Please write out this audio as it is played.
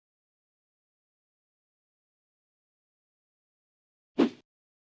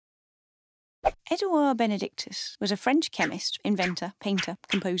Eduard Benedictus was a French chemist, inventor, painter,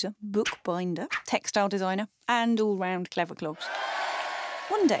 composer, bookbinder, textile designer, and all-round clever clogs.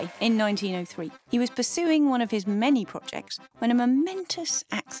 One day, in 1903, he was pursuing one of his many projects when a momentous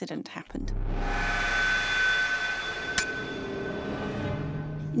accident happened.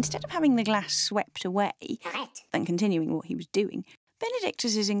 Instead of having the glass swept away and continuing what he was doing,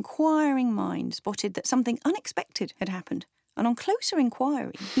 Benedictus's inquiring mind spotted that something unexpected had happened. And on closer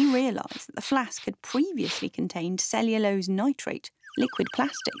inquiry, he realised that the flask had previously contained cellulose nitrate, liquid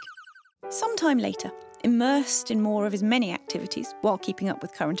plastic. Sometime later, immersed in more of his many activities while keeping up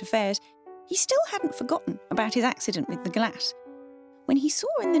with current affairs, he still hadn't forgotten about his accident with the glass. When he saw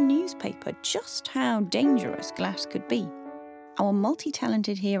in the newspaper just how dangerous glass could be, our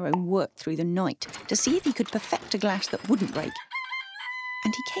multi-talented hero worked through the night to see if he could perfect a glass that wouldn't break.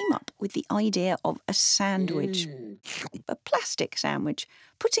 And he came up with the idea of a sandwich, a plastic sandwich,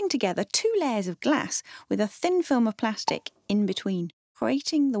 putting together 2 layers of glass with a thin film of plastic in between,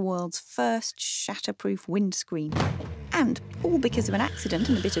 creating the world's first shatterproof windscreen. And all because of an accident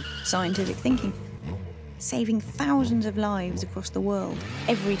and a bit of scientific thinking, saving thousands of lives across the world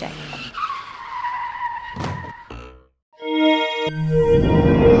every day.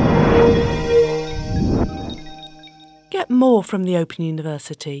 Get more from the Open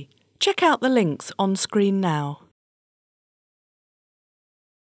University. Check out the links on screen now.